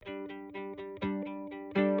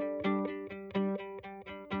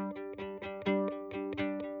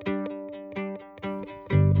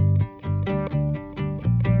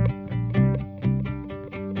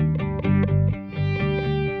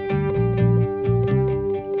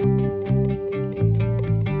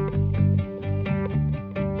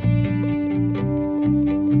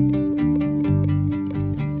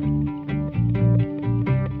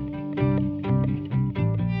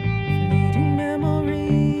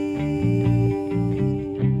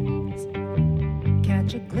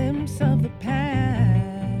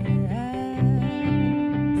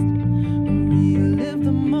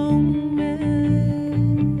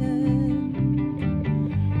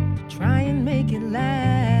make it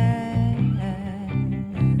last.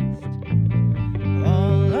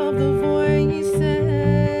 All of the voices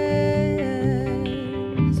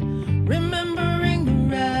remembering the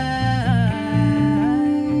ride,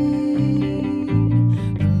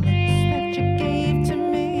 the looks that you gave to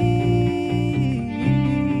me.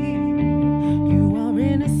 You are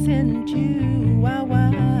innocent, you are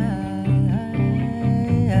wild.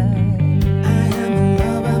 I am a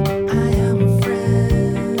lover, I am a friend.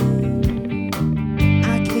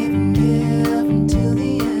 I give and give until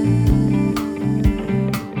the end.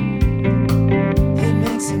 It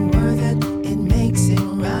makes it worth it, it makes it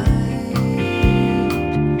right.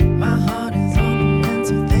 My heart is on the mend,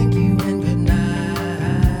 so thank you and good night.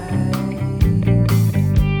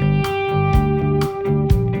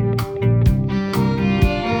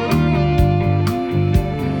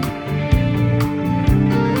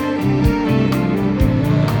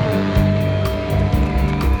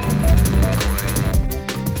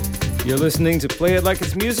 You're listening to Play It Like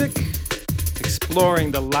It's Music,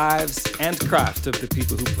 exploring the lives and craft of the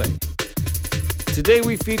people who play. Today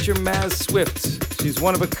we feature Mazz Swift. She's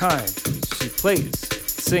one of a kind. She plays,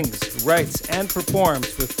 sings, writes, and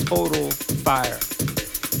performs with total fire.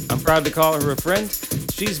 I'm proud to call her a friend.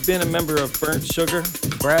 She's been a member of Burnt Sugar,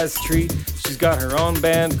 Brass Tree. She's got her own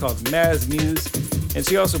band called Mazz Muse, and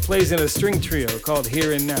she also plays in a string trio called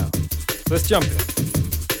Here and Now. Let's jump in.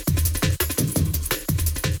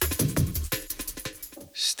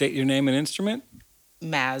 State your name and instrument.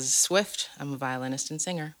 Mazz Swift. I'm a violinist and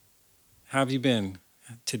singer. How have you been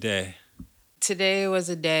today? Today was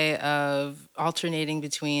a day of alternating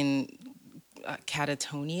between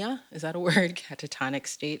catatonia, is that a word? Catatonic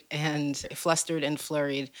state, and flustered and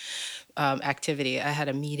flurried activity. I had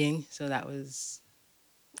a meeting, so that was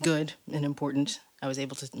good and important. I was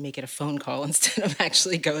able to make it a phone call instead of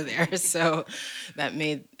actually go there, so that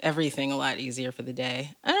made everything a lot easier for the day.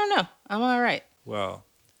 I don't know. I'm all right. Well,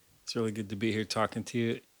 it's really good to be here talking to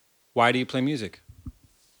you. Why do you play music?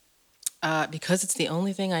 Because it's the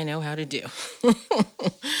only thing I know how to do.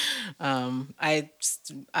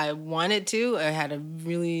 I wanted to. I had a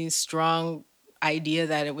really strong idea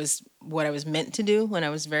that it was what I was meant to do when I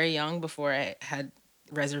was very young, before I had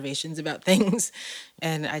reservations about things,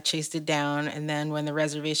 and I chased it down. And then when the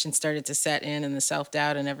reservations started to set in and the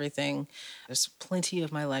self-doubt and everything, there's plenty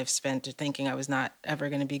of my life spent thinking I was not ever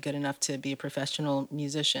going to be good enough to be a professional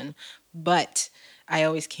musician. But I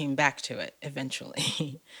always came back to it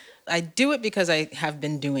eventually. I do it because I have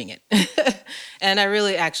been doing it. And I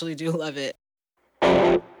really actually do love it.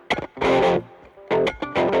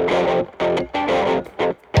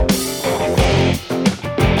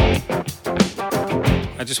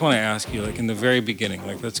 I just want to ask you, like in the very beginning,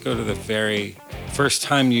 like let's go to the very first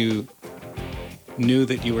time you knew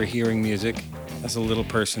that you were hearing music as a little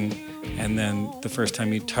person, and then the first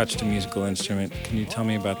time you touched a musical instrument. Can you tell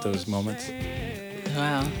me about those moments?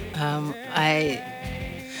 Wow.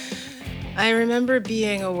 I remember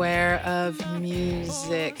being aware of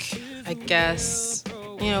music, I guess,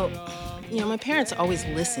 my parents always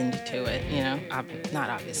listened to it, not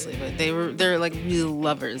obviously, but they're like real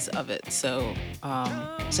lovers of it. So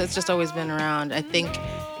it's just always been around. I think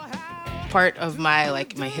part of my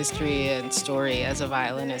history and story as a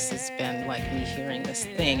violinist has been like me hearing this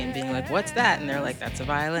thing and being like, what's that? And they're like, that's a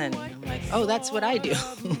violin. And I'm like, oh, that's what I do.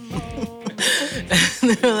 And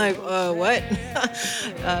they're like, what?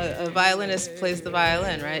 A violinist plays the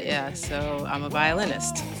violin, right? Yeah, so I'm a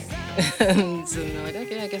violinist. And so they're like,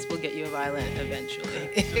 okay, I guess we'll get you a violin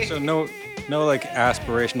eventually. So no like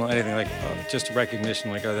aspirational anything, like just a recognition,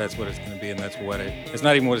 like, oh, that's what it's going to be, and that's what it's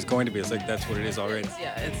not even what it's going to be. It's like that's what it is already.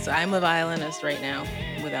 I'm a violinist right now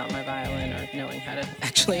without my violin or knowing how to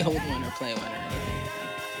actually hold one or play one or anything.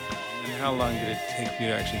 And how long did it take for you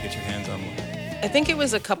to actually get your hands on one? I think it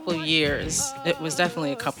was a couple years. It was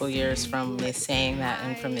definitely a couple years from me saying that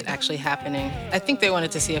and from it actually happening. I think they wanted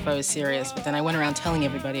to see if I was serious, but then I went around telling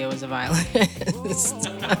everybody I was a violinist.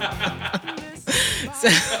 So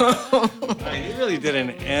you really did an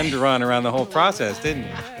end run around the whole process, didn't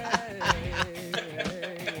you?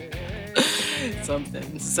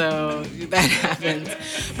 Something. So that happened.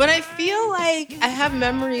 But I feel like I have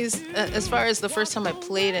memories as far as the first time I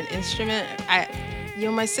played an instrument.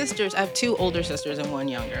 My sisters, I have two older sisters and one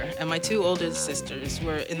younger, and my two older sisters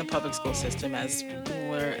were in the public school system, as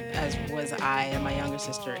was I and my younger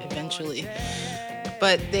sister eventually.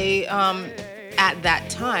 But they, at that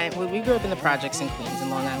time, we grew up in the projects in Queens, in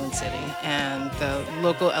Long Island City, and the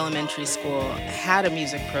local elementary school had a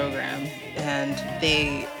music program, and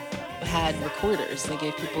they had recorders. They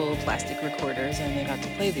gave people plastic recorders and they got to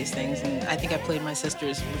play these things. And I think I played my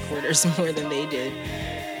sister's recorders more than they did.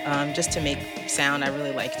 Just to make sound, I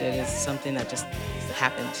really liked it. It's something that just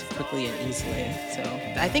happened quickly and easily. So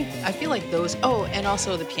I feel like those, oh, and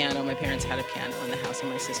also the piano. My parents had a piano in the house and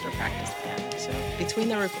my sister practiced piano. So between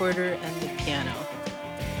the recorder and the piano,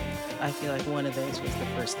 I feel like one of those was the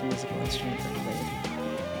first musical instrument that I played.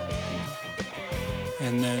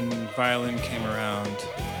 And then violin came around.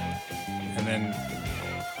 And then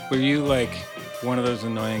were you like one of those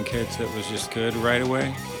annoying kids that was just good right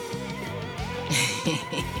away?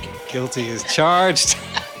 Guilty as charged.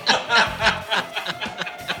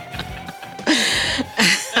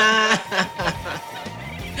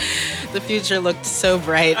 The future looked so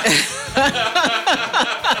bright.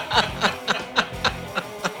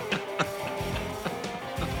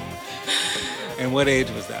 And what age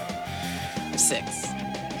was that? 6.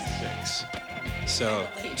 6. So,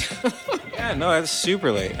 yeah, no, that's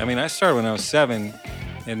super late. I mean, I started when I was 7,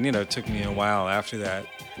 and, it took me a while after that.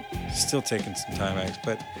 Still taking some time,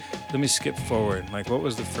 but let me skip forward. Like, what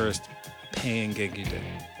was the first paying gig you did?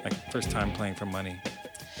 Like, first time playing for money?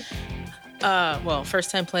 Well, first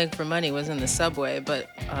time playing for money was in the subway, but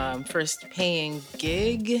first paying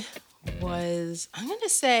gig was, I'm going to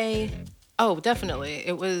say, oh, definitely.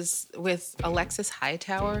 It was with Alexis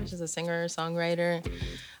Hightower. She's a singer-songwriter,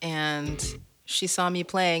 and she saw me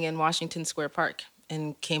playing in Washington Square Park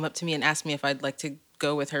and came up to me and asked me if I'd like to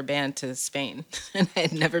go with her band to Spain. And I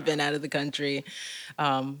had never been out of the country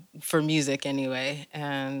for music anyway.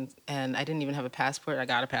 And I didn't even have a passport. I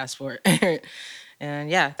got a passport. And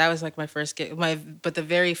yeah, that was like my first gig. But the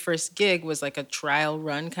very first gig was like a trial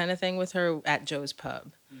run kind of thing with her at Joe's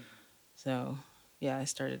Pub. Mm-hmm. So yeah, I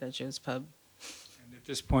started at Joe's Pub. And at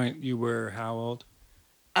this point, you were how old?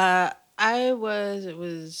 It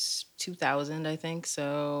was 2000, I think.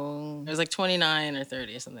 So it was like 29 or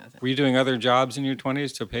 30 or something like that. Were you doing other jobs in your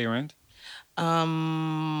 20s to pay rent?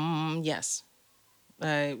 Yes.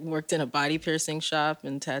 I worked in a body piercing shop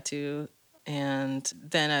and tattoo. And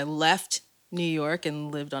then I left New York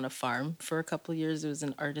and lived on a farm for a couple of years. It was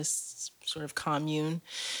an artist's sort of commune.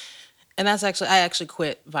 And I actually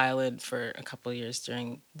quit violin for a couple of years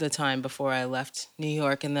during the time before I left New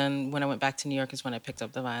York. And then when I went back to New York is when I picked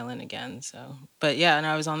up the violin again. So, but yeah, and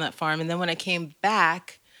I was on that farm. And then when I came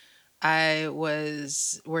back, I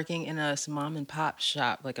was working in a mom and pop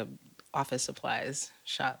shop, like a office supplies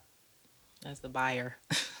shop as the buyer.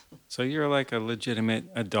 So you're like a legitimate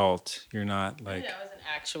adult. You're not like... Yeah, I was an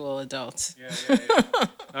actual adult. Yeah.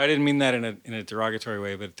 I didn't mean that in a derogatory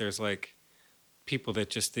way, but there's like people that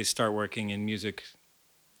they start working in music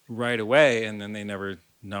right away and then they never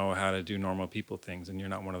know how to do normal people things, and you're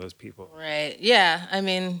not one of those people. Right. Yeah. I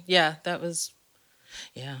mean, yeah,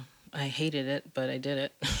 I hated it, but I did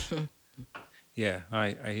it. Yeah,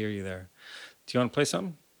 I hear you there. Do you want to play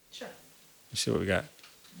something? Sure. Let's see what we got.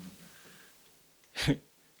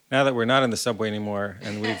 Now that we're not in the subway anymore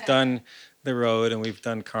and we've done the road and we've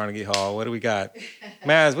done Carnegie Hall, what do we got?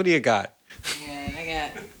 Mazz, what do you got? Yeah,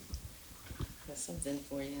 I got something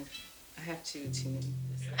for you. I have to tune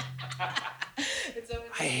this up.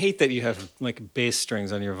 I hate that you have like bass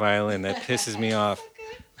strings on your violin. That pisses me off.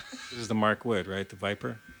 This is the Mark Wood, right? The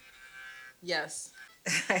Viper? Yes.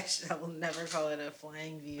 I will never call it a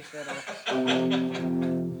flying V fiddle.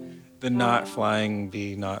 The not flying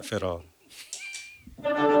V not fiddle.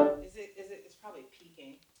 It's probably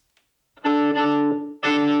peaking. No?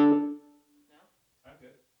 I'm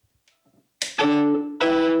good.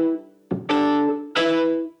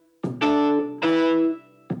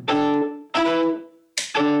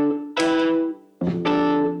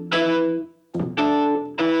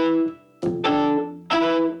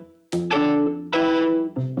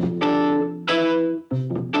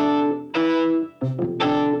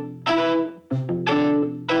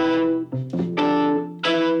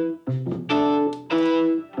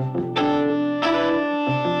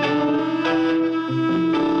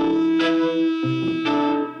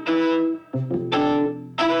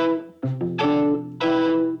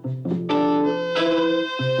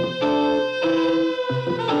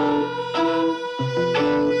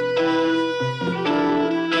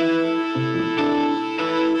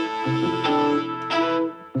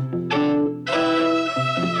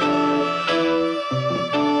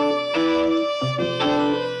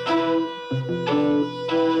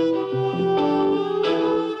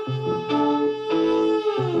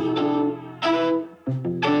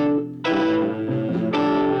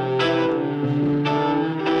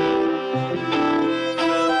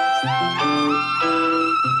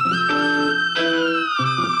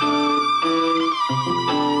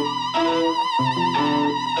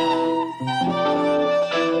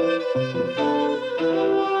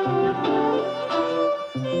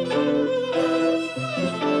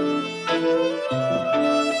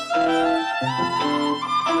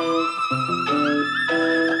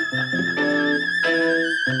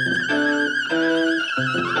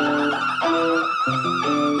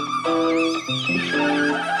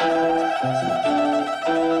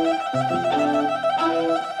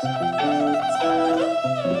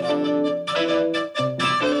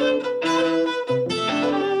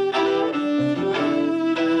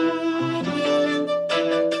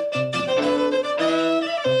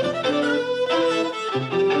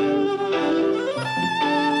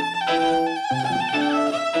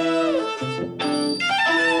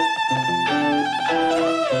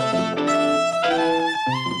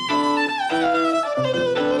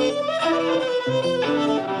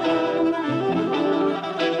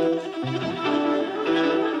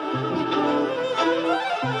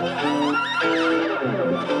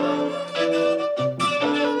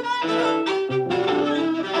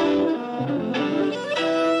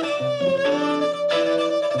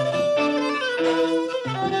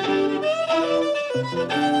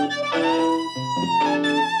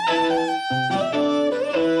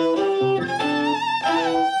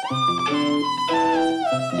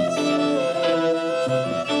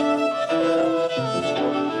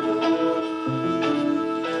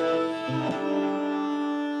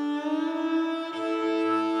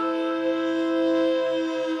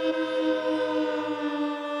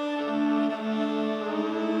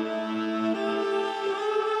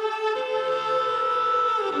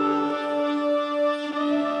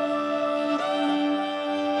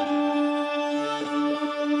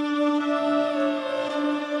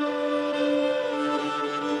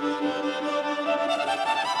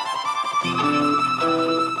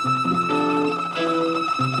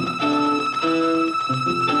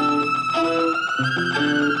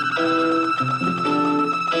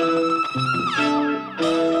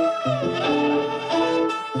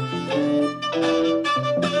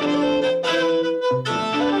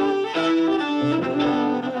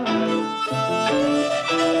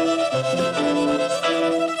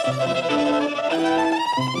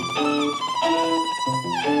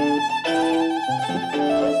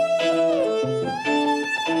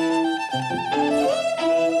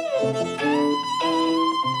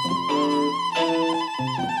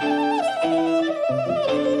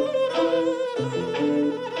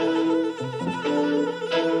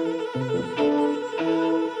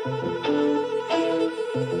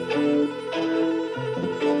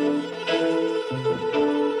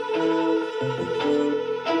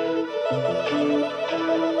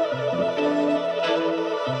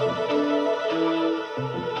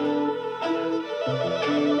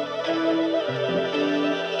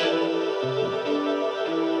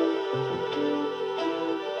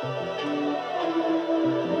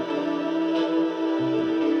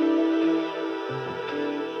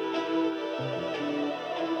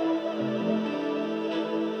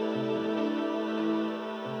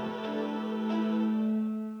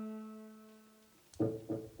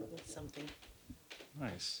 That's something.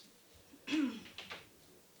 Nice.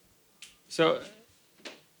 So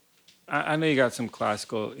I know you got some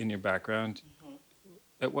classical in your background.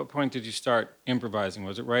 At what point did you start improvising?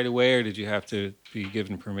 Was it right away, or did you have to be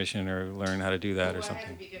given permission or learn how to do that or Well, I had to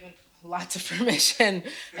something? be given lots of permission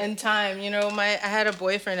and time. You know, I had a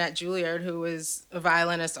boyfriend at Juilliard who was a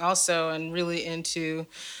violinist also and really into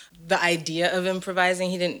the idea of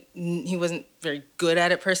improvising. He wasn't very good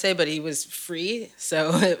at it per se, but he was free.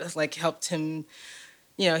 So it was like helped him,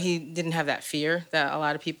 you know, he didn't have that fear that a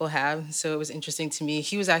lot of people have. So it was interesting to me.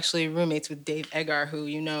 He was actually roommates with Dave Egar, who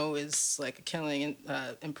you know is like a killing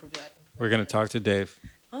improviser. We're going to talk to Dave.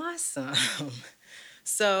 Awesome.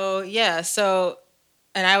 So yeah, so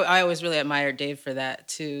and I always really admired Dave for that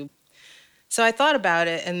too. So I thought about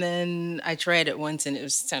it, and then I tried it once,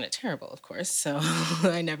 and sounded terrible, of course. So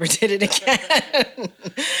I never did it again,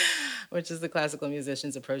 which is the classical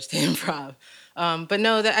musician's approach to improv. But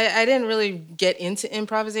no, I didn't really get into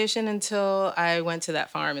improvisation until I went to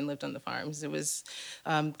that farm and lived on the farms. It was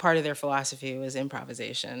part of their philosophy was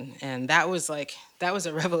improvisation, and that was a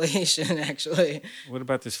revelation, actually. What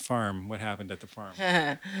about this farm? What happened at the farm?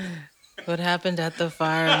 What happened at the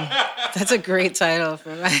farm? That's a great title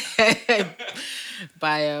for my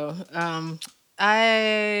bio.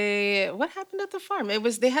 What happened at the farm?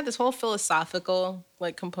 They had this whole philosophical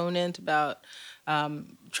like component about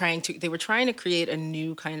they were trying to create a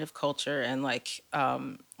new kind of culture and like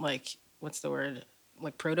what's the word,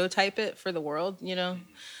 like prototype it for the world, you know.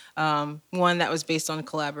 One that was based on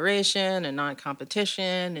collaboration and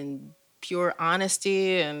non-competition and pure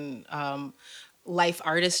honesty and life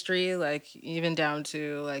artistry, like even down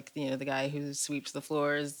to like, you know, the guy who sweeps the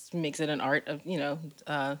floors makes it an art of, you know,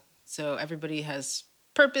 so everybody has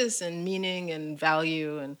purpose and meaning and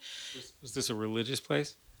value. And Was this a religious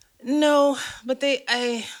place? no, but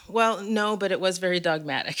no, but it was very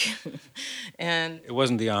dogmatic. and It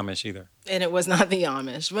wasn't the Amish either. and it was not the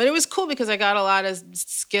Amish, but it was cool because I got a lot of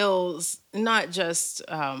skills, not just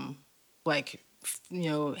like you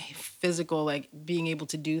know, physical, like being able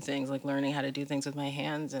to do things, like learning how to do things with my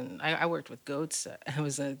hands. And I worked with goats. I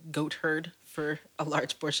was a goat herd for a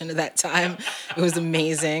large portion of that time. It was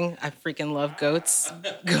amazing. I freaking love goats.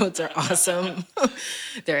 Goats are awesome.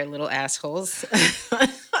 They're little assholes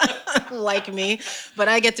like me, but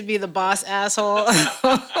I get to be the boss asshole.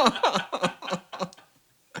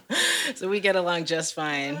 So we get along just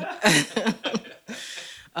fine.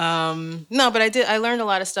 No, but I learned a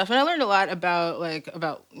lot of stuff, and I learned a lot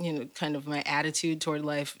about you know, kind of my attitude toward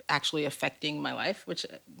life actually affecting my life, which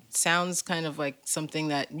sounds kind of like something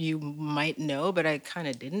that you might know, but I kind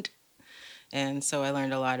of didn't. And so I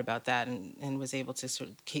learned a lot about that, and was able to sort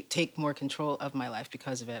of take more control of my life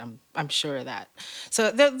because of it. I'm sure of that.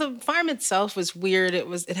 So the farm itself was weird.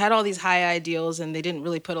 It had all these high ideals, and they didn't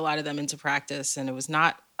really put a lot of them into practice. And it was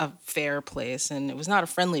not a fair place, and it was not a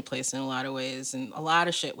friendly place in a lot of ways. And a lot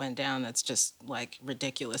of shit went down that's just like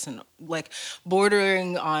ridiculous and like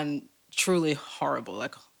bordering on truly horrible,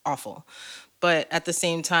 like awful. But at the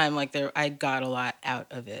same time, like I got a lot out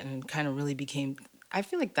of it, and kind of really became. I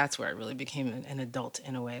feel like that's where I really became an adult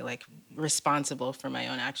in a way, like responsible for my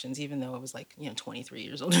own actions, even though I was like, you know, 23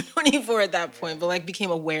 years old or 24 at that point, but like became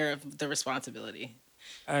aware of the responsibility.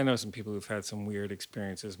 I know some people who've had some weird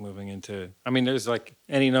experiences moving into. I mean, there's like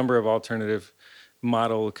any number of alternative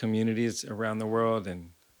model communities around the world,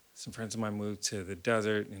 and some friends of mine moved to the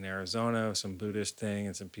desert in Arizona, some Buddhist thing,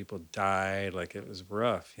 and some people died. Like it was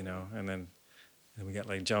rough, you know. And we got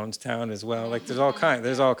like Jonestown as well. Like there's all kinds.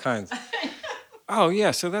 There's all kinds. Oh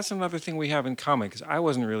yeah, so that's another thing we have in common because I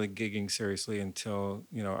wasn't really gigging seriously until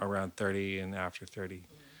around 30 and after 30.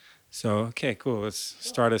 So okay, cool. Let's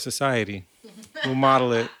start a society. We'll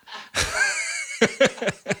model it.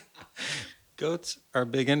 Goats are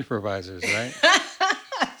big improvisers, right?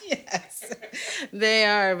 Yes, they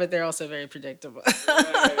are, but they're also very predictable.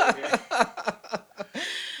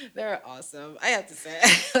 They're awesome. I have to say,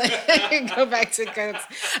 like, go back to goats.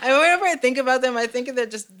 Whenever I think about them, I think of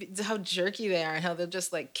just how jerky they are and how they'll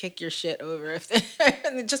just like kick your shit over if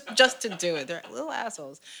they're just to do it. They're little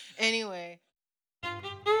assholes. Anyway.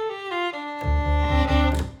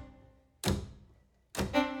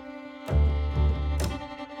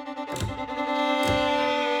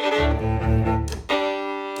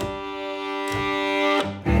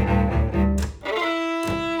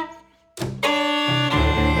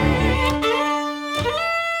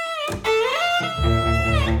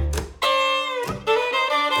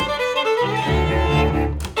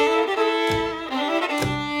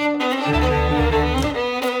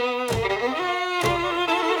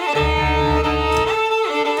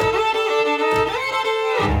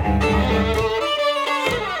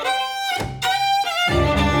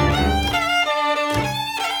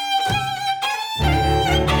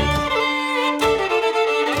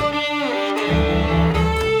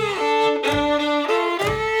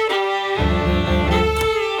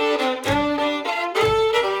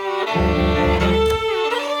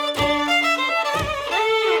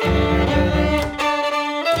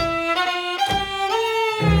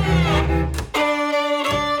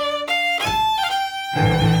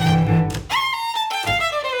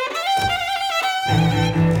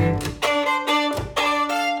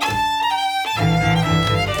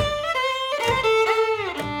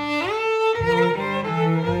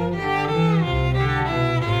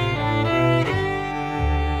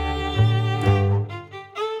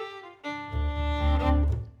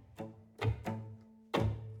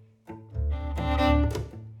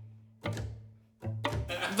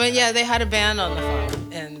 But yeah, they had a band on the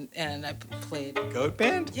farm, and I played. Goat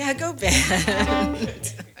band? Yeah, go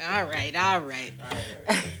band. All right, all right.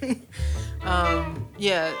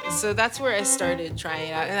 Yeah, so that's where I started trying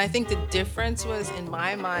it out, and I think the difference was, in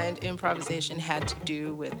my mind, improvisation had to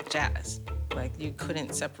do with jazz. Like you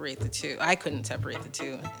couldn't separate the two. I couldn't separate the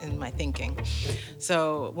two in my thinking.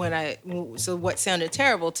 So so what sounded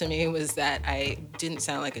terrible to me was that I didn't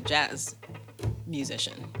sound like a jazz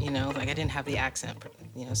musician, like I didn't have the accent,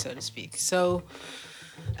 so to speak. So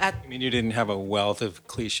I mean, you didn't have a wealth of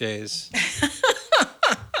cliches.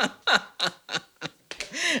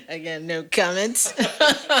 Again, no comments.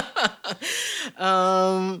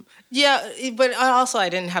 Yeah, but also I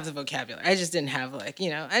didn't have the vocabulary. I just didn't have I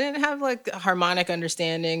didn't have like a harmonic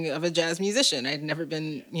understanding of a jazz musician. I'd never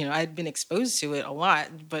been, I'd been exposed to it a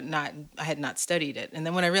lot, but I had not studied it. And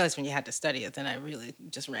then when I realized when you had to study it, then I really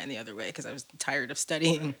just ran the other way because I was tired of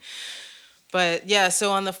studying. But yeah,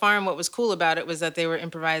 so on the farm, what was cool about it was that they were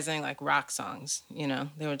improvising like rock songs.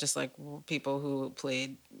 They were just like people who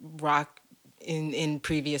played rock in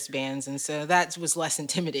previous bands, and so that was less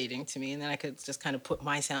intimidating to me. And then I could just kind of put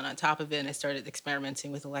my sound on top of it, and I started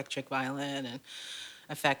experimenting with electric violin and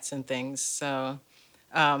effects and things. So,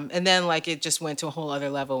 and then like it just went to a whole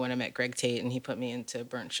other level when I met Greg Tate, and he put me into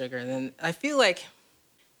Burnt Sugar. And then I feel like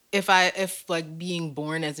if like being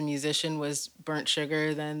born as a musician was Burnt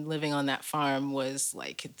Sugar, then living on that farm was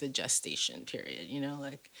like the gestation period.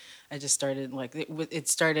 Like I just started like it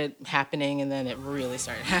started happening, and then it really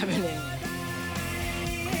started happening.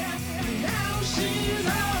 Now she's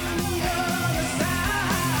on the other side.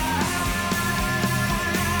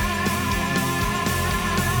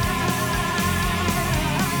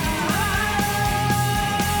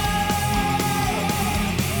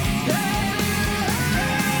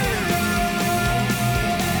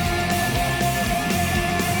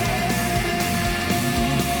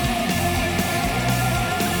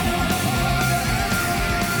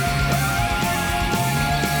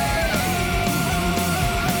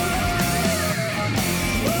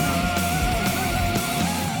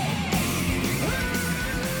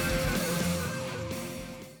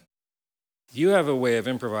 You have a way of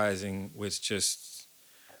improvising which just,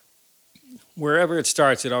 wherever it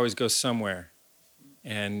starts, it always goes somewhere.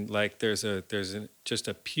 And like there's just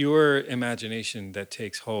a pure imagination that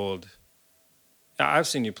takes hold. Now, I've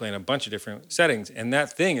seen you play in a bunch of different settings, and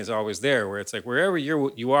that thing is always there where it's like wherever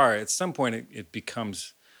you are, at some point it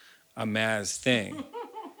becomes a Mazz thing.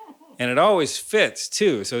 And it always fits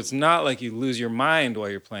too. So it's not like you lose your mind while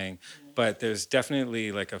you're playing, but there's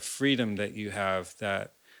definitely like a freedom that you have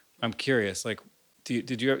that I'm curious. Like,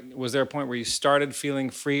 was there a point where you started feeling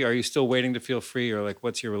free? Are you still waiting to feel free, or like,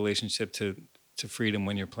 what's your relationship to freedom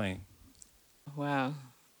when you're playing? Wow.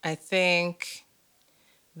 I think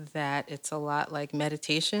that it's a lot like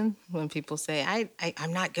meditation when people say,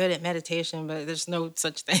 I'm not good at meditation, but there's no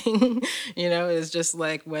such thing. It's just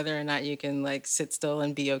like whether or not you can like sit still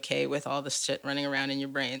and be okay with all the shit running around in your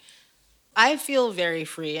brain. I feel very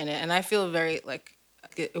free in it, and I feel very like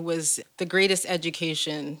it was the greatest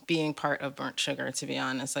education being part of Burnt Sugar, to be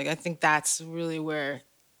honest. Like, I think that's really where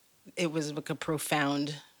it was like a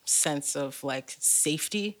profound sense of like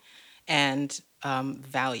safety and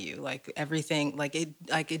value. Like everything, like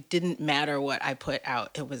it didn't matter what I put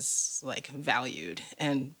out. It was like valued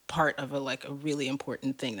and part of a really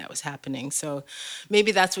important thing that was happening. So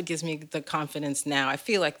maybe that's what gives me the confidence now. I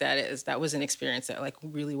feel like that was an experience that like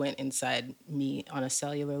really went inside me on a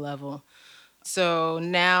cellular level. So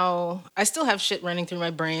now I still have shit running through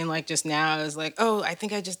my brain. Like just now, I was like, oh, I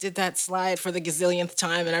think I just did that slide for the gazillionth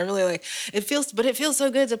time. And I really like but it feels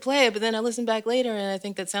so good to play it. But then I listen back later and I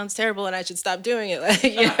think that sounds terrible and I should stop doing it. Like,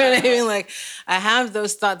 you know what I mean? Like I have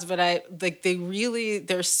those thoughts, but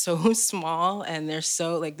they're so small and they're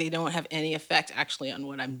so like, they don't have any effect actually on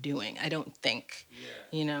what I'm doing. I don't think,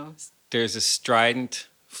 you know? There's a strident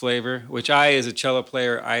flavor, which I, as a cello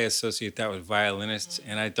player, I associate that with violinists,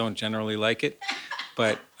 and I don't generally like it.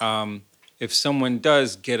 But if someone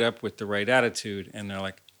does get up with the right attitude and they're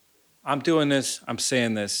like, I'm doing this, I'm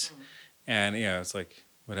saying this, and it's like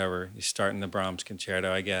whatever, you're starting the Brahms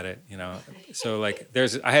concerto, I get it, So like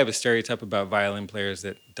I have a stereotype about violin players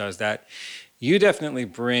that does that. You definitely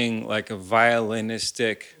bring like a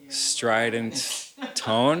violinistic, strident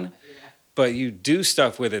tone, but you do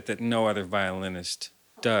stuff with it that no other violinist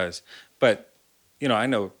does. But, I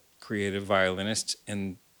know creative violinists,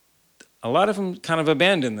 and a lot of them kind of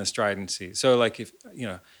abandon the stridency. So like if,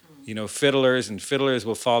 fiddlers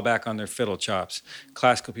will fall back on their fiddle chops.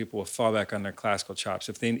 Classical people will fall back on their classical chops.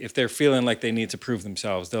 If they're feeling like they need to prove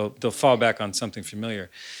themselves, they'll fall back on something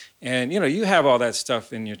familiar. And, you have all that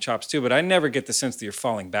stuff in your chops too, but I never get the sense that you're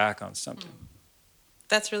falling back on something.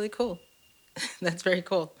 That's really cool. That's very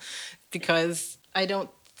cool because I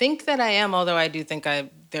don't think that I am, although I do think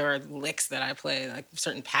there are licks that I play, like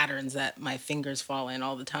certain patterns that my fingers fall in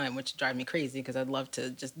all the time, which drive me crazy because I'd love to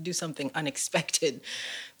just do something unexpected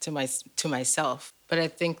to myself. But I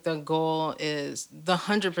think the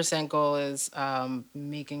 100% goal is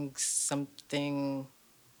making something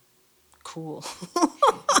cool.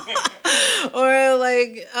 Or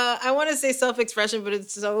like I want to say self-expression, but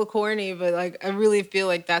it's so corny, but like I really feel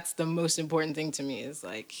like that's the most important thing to me is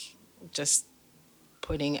like just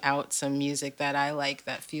putting out some music that I like,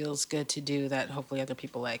 that feels good to do, that hopefully other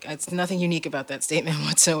people like. It's nothing unique about that statement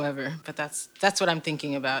whatsoever, but that's what I'm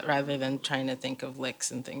thinking about rather than trying to think of licks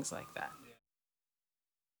and things like that.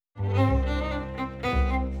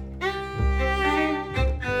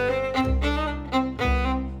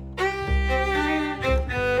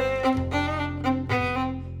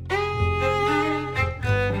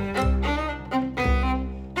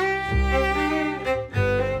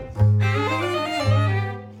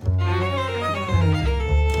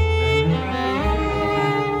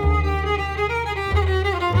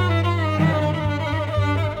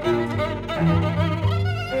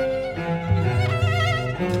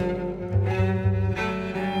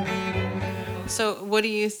 So what do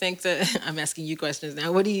you think that, I'm asking you questions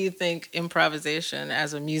now, what do you think improvisation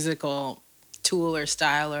as a musical tool or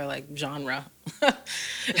style or like genre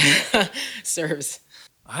serves?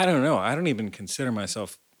 I don't know. I don't even consider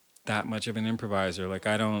myself that much of an improviser. Like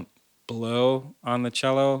I don't blow on the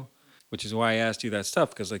cello, which is why I asked you that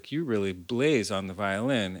stuff, because like you really blaze on the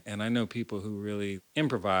violin, and I know people who really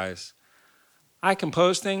improvise. I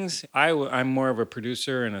compose things. I'm more of a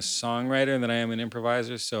producer and a songwriter than I am an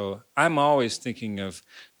improviser. So I'm always thinking of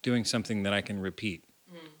doing something that I can repeat.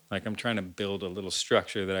 Like I'm trying to build a little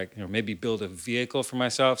structure that I can, maybe build a vehicle for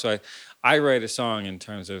myself. So I write a song in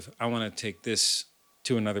terms of I want to take this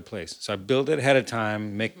to another place. So I build it ahead of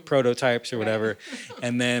time, make prototypes or whatever,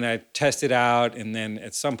 and then I test it out. And then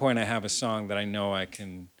at some point I have a song that I know I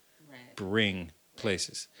can bring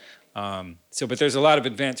places. But there's a lot of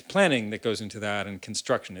advanced planning that goes into that and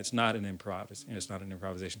construction. It's not an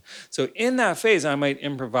improvisation. So in that phase, I might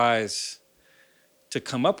improvise to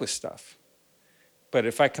come up with stuff. But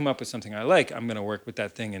if I come up with something I like, I'm going to work with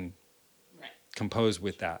that thing and compose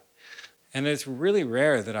with that. And it's really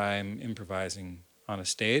rare that I'm improvising on a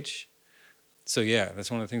stage. So yeah, that's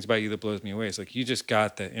one of the things about you that blows me away. It's like you just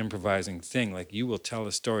got the improvising thing. Like you will tell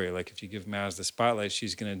a story. Like if you give Mazz the spotlight,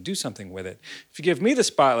 she's gonna do something with it. If you give me the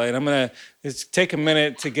spotlight, I'm gonna take a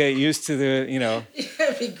minute to get used to the, you know.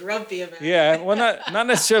 Be grumpy about it. Yeah, well, not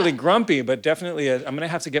necessarily grumpy, but definitely I'm gonna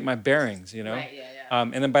have to get my bearings, you know. Right, yeah.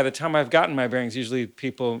 And then by the time I've gotten my bearings, usually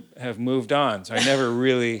people have moved on. So I never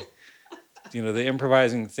really, you know, the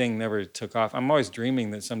improvising thing never took off. I'm always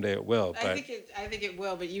dreaming that someday it will. But I think it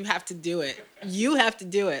will, but you have to do it. You have to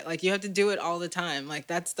do it. Like you have to do it all the time. Like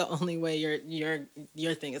that's the only way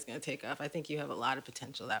your thing is going to take off. I think you have a lot of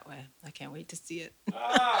potential that way. I can't wait to see it.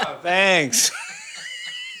 thanks.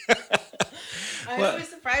 It always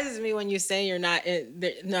surprises me when you say you're not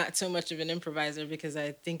so much of an improviser, because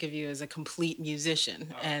I think of you as a complete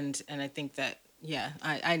musician, and I think that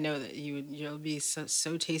I know that you'll be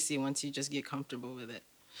so tasty once you just get comfortable with it.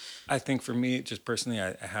 I think for me, just personally,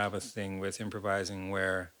 I have a thing with improvising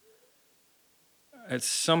where at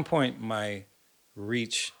some point my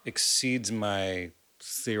reach exceeds my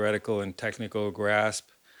theoretical and technical grasp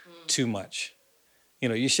too much. You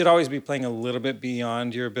know, you should always be playing a little bit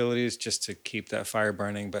beyond your abilities just to keep that fire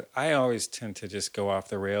burning. But I always tend to just go off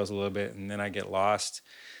the rails a little bit and then I get lost.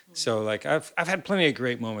 So like I've had plenty of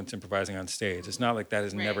great moments improvising on stage. It's not like that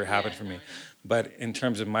has never happened for me. But in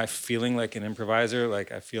terms of my feeling like an improviser,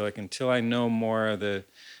 like I feel like until I know more of the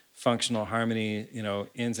functional harmony, you know,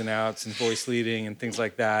 ins and outs and voice leading and things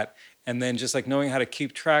like that, and then just like knowing how to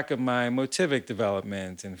keep track of my motivic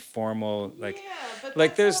development and formal like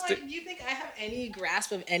there's do you think I have any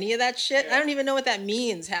grasp of any of that shit? I don't even know what that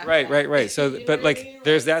means. Right. So, You know but what I like, mean?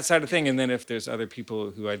 there's that side of thing, and then if there's other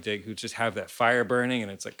people who I dig who just have that fire burning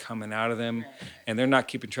and it's like coming out of them, and they're not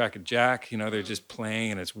keeping track of jack, you know, they're just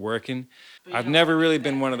playing and it's working. I've never really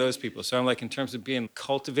been one of those people. So I'm like, in terms of being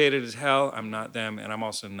cultivated as hell, I'm not them, and I'm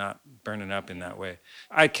also not burning up in that way.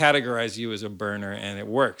 I categorize you as a burner, and it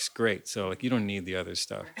works great. So like, you don't need the other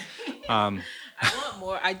stuff. I want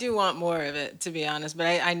more. I do want more of it, to be honest. But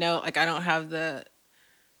I know, like, I don't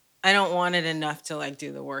want it enough to like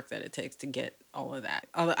do the work that it takes to get all of that.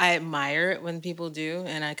 Although I admire it when people do,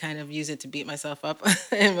 and I kind of use it to beat myself up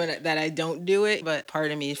and that I don't do it. But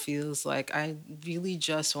part of me feels like I really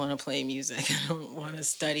just want to play music. I don't want to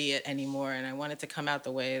study it anymore, and I want it to come out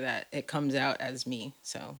the way that it comes out as me.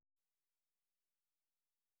 So.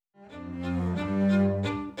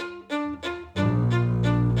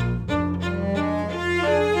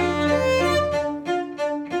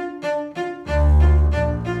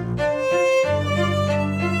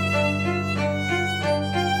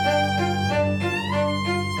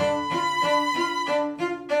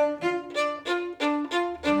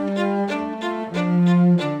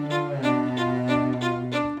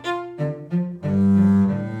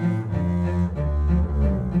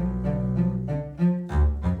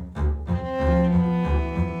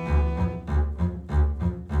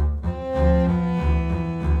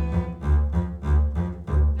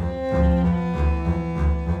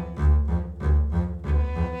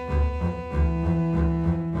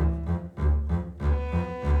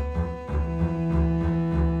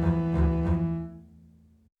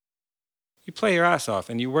 You play your ass off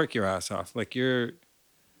and you work your ass off. Like you're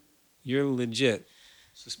legit.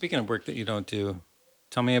 So speaking of work that you don't do,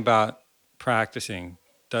 tell me about practicing.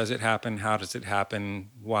 Does it happen? How does it happen?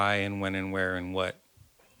 Why and when and where and what?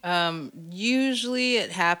 Usually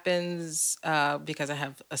it happens because I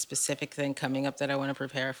have a specific thing coming up that I want to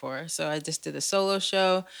prepare for. So I just did a solo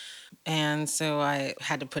show, and so I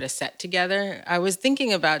had to put a set together. I was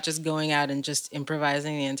thinking about just going out and just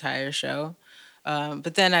improvising the entire show.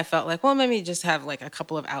 But then I felt like, well, maybe just have like a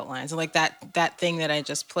couple of outlines. And like that thing that I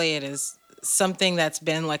just played is something that's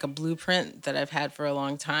been like a blueprint that I've had for a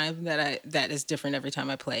long time that is different every time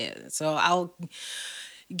I play it. So I'll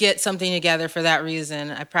get something together for that reason.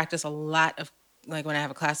 I practice a lot of, like when I have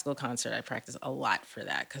a classical concert, I practice a lot for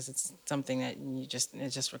that because it's something that it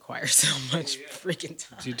just requires so much freaking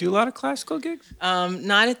time. Do you do a lot of classical gigs?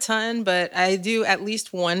 Not a ton, but I do at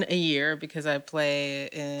least one a year because I play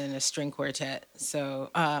in a string quartet. So,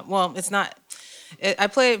 well, it's not. I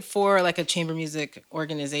play for like a chamber music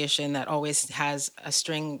organization that always has a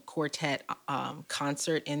string quartet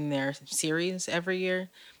concert in their series every year,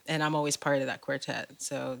 and I'm always part of that quartet.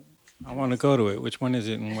 So I want to go to it. Which one is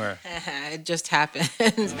it and where? it just happened.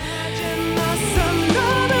 Imagine us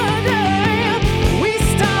another day. We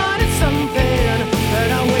started something that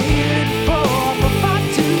I waited for far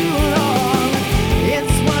too long.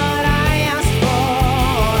 It's what I asked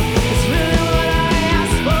for. It's really what I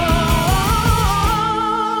asked for.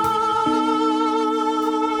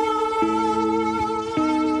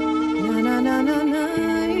 Na na na na na.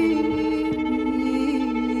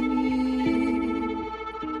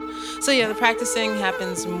 So yeah, the practicing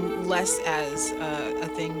happens less as a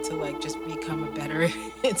thing to like just become a better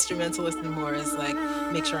instrumentalist and more as like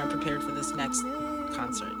make sure I'm prepared for this next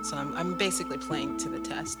concert. So I'm basically playing to the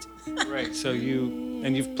test. Right. So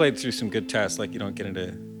you've played through some good tests. Like you don't get into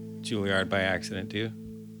Juilliard by accident, do you?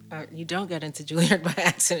 You don't get into Juilliard by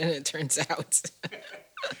accident, it turns out.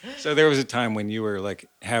 So there was a time when you were like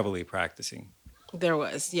heavily practicing. There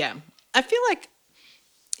was, yeah. I feel like,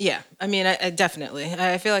 yeah. I mean, I definitely.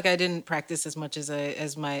 I feel like I didn't practice as much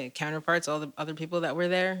as my counterparts, all the other people that were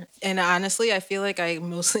there. And honestly, I feel like I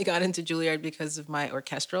mostly got into Juilliard because of my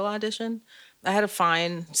orchestral audition. I had a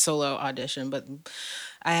fine solo audition, but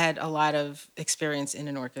I had a lot of experience in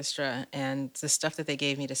an orchestra, and the stuff that they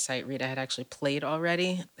gave me to sight read, I had actually played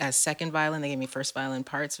already as second violin. They gave me first violin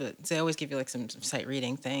parts, but they always give you like some sight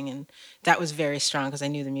reading thing, and that was very strong because I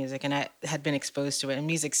knew the music and I had been exposed to it, and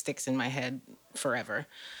music sticks in my head forever.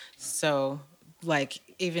 So, like,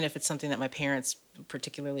 even if it's something that my parents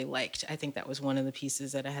particularly liked, I think that was one of the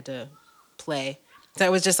pieces that I had to play. So it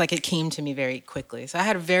was just like it came to me very quickly. So I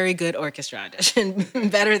had a very good orchestra audition,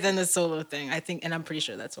 better than the solo thing, I think, and I'm pretty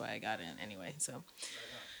sure that's why I got in anyway.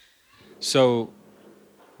 So,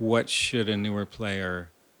 what should a newer player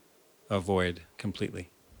avoid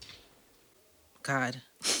completely? God.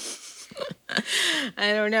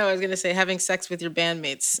 I don't know. I was going to say having sex with your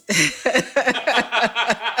bandmates.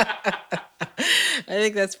 I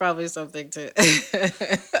think that's probably something to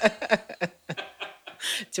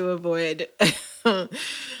avoid.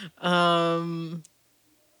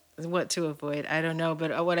 What to avoid? I don't know.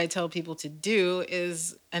 But what I tell people to do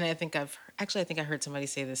is, and I think I heard somebody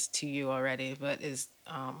say this to you already, but is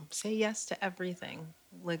say yes to everything.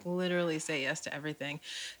 Like literally say yes to everything.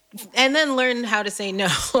 And then learn how to say no.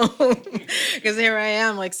 Because here I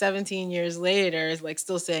am, like 17 years later, like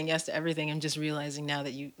still saying yes to everything. I'm just realizing now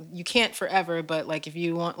that you can't forever, but like if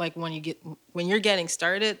you want, like when you're getting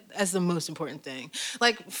started, that's the most important thing.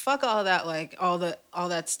 Like fuck all that, like all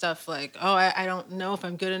that stuff. Like I don't know if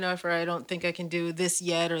I'm good enough, or I don't think I can do this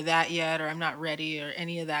yet or that yet, or I'm not ready or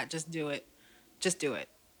any of that. Just do it. Just do it.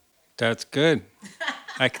 That's good.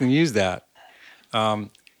 I can use that.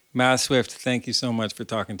 Mazz Swift, thank you so much for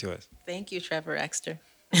talking to us. Thank you, Trevor, Exter.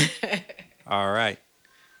 All right.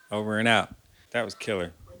 Over and out. That was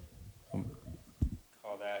killer. Call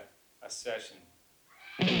that a session.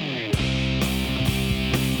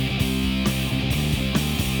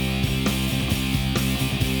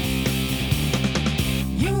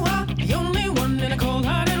 You are the only one in a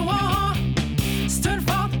cold-hearted war. Stood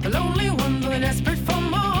for the lonely one, the desperate for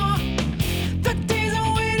more. The days of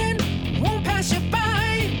waiting won't pass you by.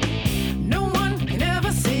 No one can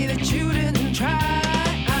ever say that you didn't try.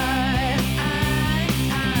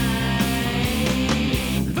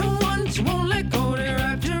 The ones you won't let go, their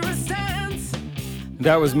rapturous stance.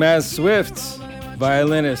 That was Mazz Swift,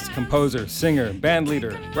 violinist, composer, singer,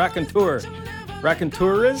 bandleader, raconteurist,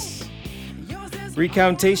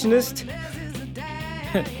 recountationist,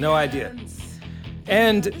 no idea,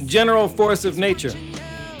 and general force of nature.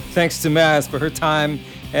 Thanks to Mazz for her time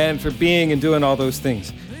and for being and doing all those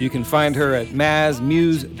things. You can find her at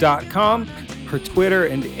mazzmuse.com. Her Twitter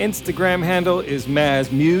and Instagram handle is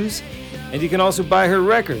mazzmuse, and you can also buy her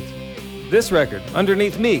record. This record,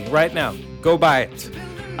 underneath me, right now. Go buy it.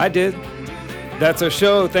 I did. That's our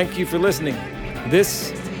show. Thank you for listening.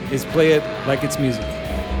 This is Play It Like It's Music.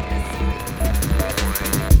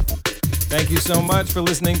 Thank you so much for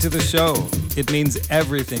listening to the show. It means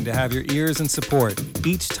everything to have your ears and support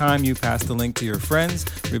each time you pass the link to your friends,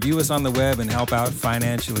 review us on the web, and help out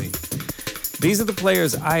financially. These are the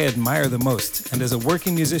players I admire the most, and as a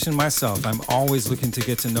working musician myself, I'm always looking to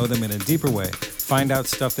get to know them in a deeper way, find out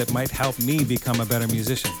stuff that might help me become a better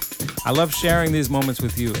musician. I love sharing these moments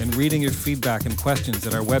with you and reading your feedback and questions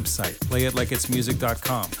at our website,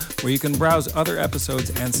 playitlikeitsmusic.com, where you can browse other episodes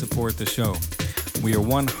and support the show. We are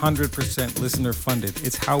 100% listener funded.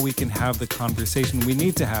 It's how we can have the conversation we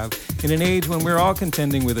need to have in an age when we're all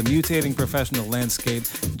contending with a mutating professional landscape,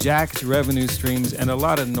 jacked revenue streams, and a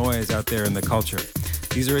lot of noise out there in the culture.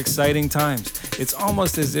 These are exciting times. It's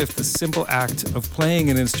almost as if the simple act of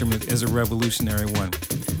playing an instrument is a revolutionary one.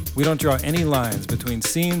 We don't draw any lines between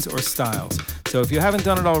scenes or styles. So if you haven't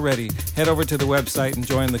done it already, head over to the website and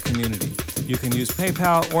join the community. You can use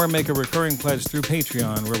PayPal or make a recurring pledge through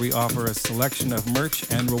Patreon, where we offer a selection of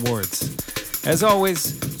merch and rewards. As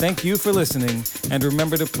always, thank you for listening, and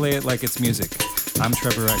remember to play it like it's music. I'm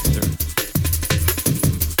Trevor Exter.